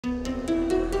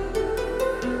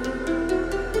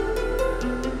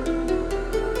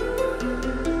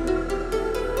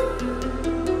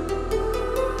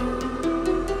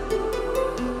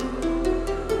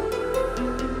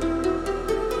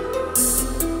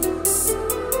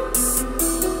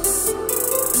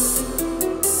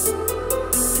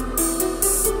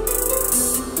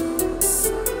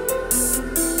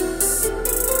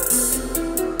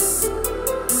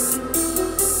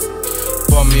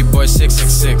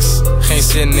fix. Geen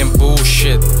zin in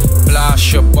bullshit.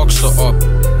 Blaas je boksen op.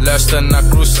 Luister naar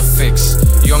Crucifix.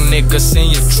 Young niggas in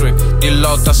je trip. Die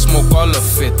louta smoke alle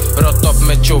fit. Rot op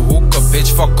met je hoeken, bitch.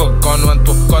 Fuck a gun, want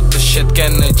we cut the shit.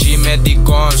 Ken een G met die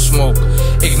gun smoke.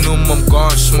 Ik noem hem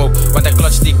gun smoke. Want hij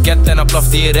clutcht die get en hij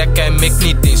blaft direct. Hij mikt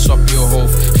niet eens op je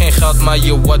hoofd. Geen geld, maar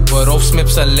je wordt beroofd.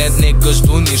 Smips en land, niggas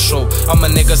doen niet zo. Al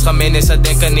mijn niggas gaan mee en ze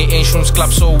denken niet eens shrooms.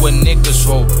 Klap zo een niggas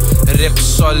hoop. Rip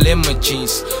sol in mijn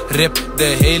jeans. Rip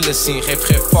de hele scene. Geef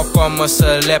geen fuck om een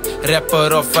celeb.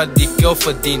 Rapper of wat die kill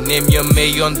verdient. Neem je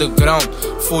mee on the ground.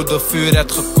 Voel de vuur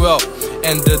het gekweld.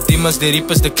 En de demons, de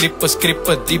reapers, de creepers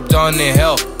creepen deep down in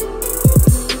hell.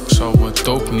 Ik zou het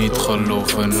ook niet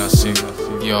geloven als ik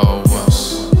jou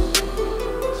was.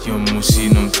 Je moest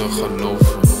zien om te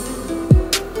geloven.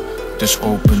 Dus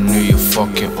open nu je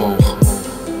fucking ogen.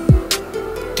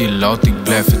 Die loud, ik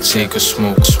blijf het zeker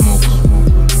smoke, smoke,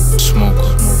 smoke.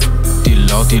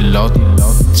 Die loud,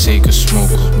 zeker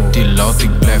smoke. Die loud,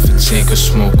 ik blijf het zeker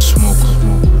smoke, smoke,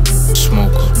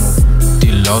 smoke.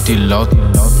 Die loud,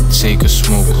 zeker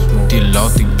smoke. Die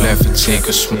loud, ik blijf het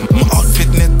zeker smoke. Mijn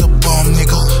outfit net de bom,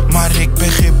 nigga. Maar ik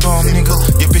ben geen bom, nigga.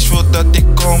 Je bitch wil dat ik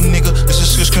kom, nigga. Dus de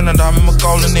zus kunnen daar met me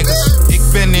callen, nigga. Ik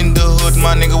ben in de hood,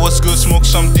 maar nigga, what's good? Smoke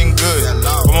something good.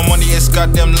 Maar mijn money is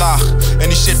goddamn laag. En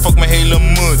die shit fuck mijn hele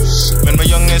mood. Met mijn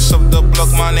jongens op de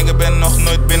blok, maar nigga, ben nog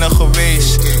nooit binnen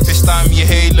geweest. Ze staan je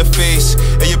hele face.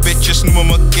 En je bitches noemen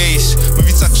me Kees. Mijn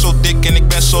wietzak zo dik en ik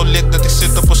ben zo lit dat ik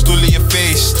zit op een stoel in je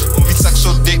face. Mijn wietzak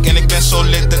zo dik en ik ben zo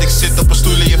lit dat ik zit op een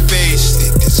stoel in je face.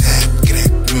 Dit is het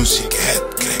crack, music, het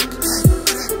crack.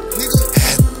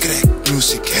 Het crack,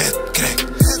 music, het crack.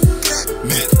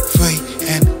 Met V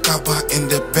en Kappa in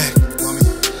de back.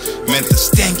 Met een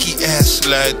stanky ass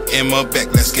sluit in mijn back.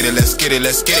 Let's get it, let's get it,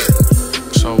 let's get it.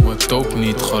 Ik zou het ook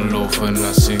niet geloven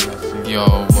als ik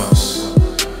jou was.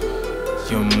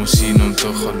 Je moest zien om te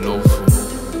geloven.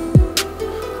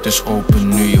 Dus open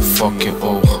nu je fucking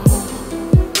ogen.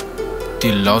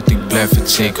 Die loud, ik blijf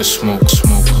het zeker smoke,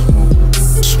 smoke,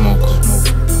 smoke.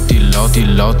 Die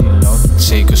loud,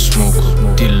 zeker smoke.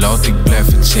 Die loud, ik blijf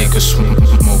het zeker smoke,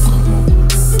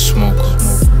 smoke.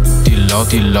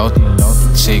 Die loud,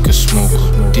 zeker smoke.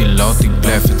 Die loud, ik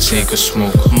blijf het zeker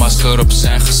smoke. Masker op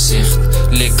zijn gezicht,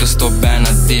 likkers tot bijna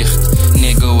dicht.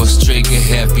 Nigga was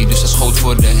trigger happy, dus hij schoot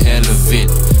voor de hele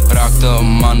wit. Raakte een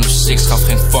man of 6, gaf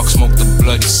geen fuck, smoke de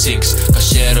bloody 6.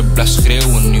 Cashier blijft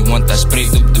schreeuwen nu, want hij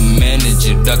spreekt op de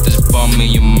manager. Dat is bam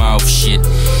in je mouth shit.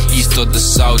 East tot de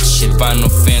south shit, Final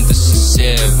Fantasy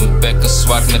 7. Bekken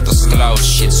zwart met als cloud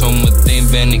shit. Zometeen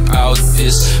ben ik out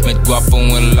this, met guapo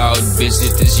en loud bitch.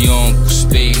 Dit is young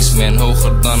spaceman,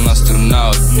 hoger dan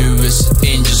astronaut. Nu is het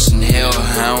angels en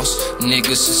hellhounds,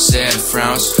 niggas en sad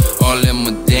frowns. All in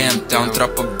my damn town,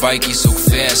 trappen bikeys ook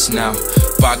fast now.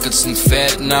 Pockets niet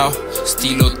vet nou,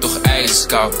 stilo toch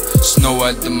ijskoud. Snow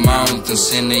uit de mountains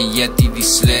in een Yeti die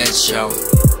sledge out.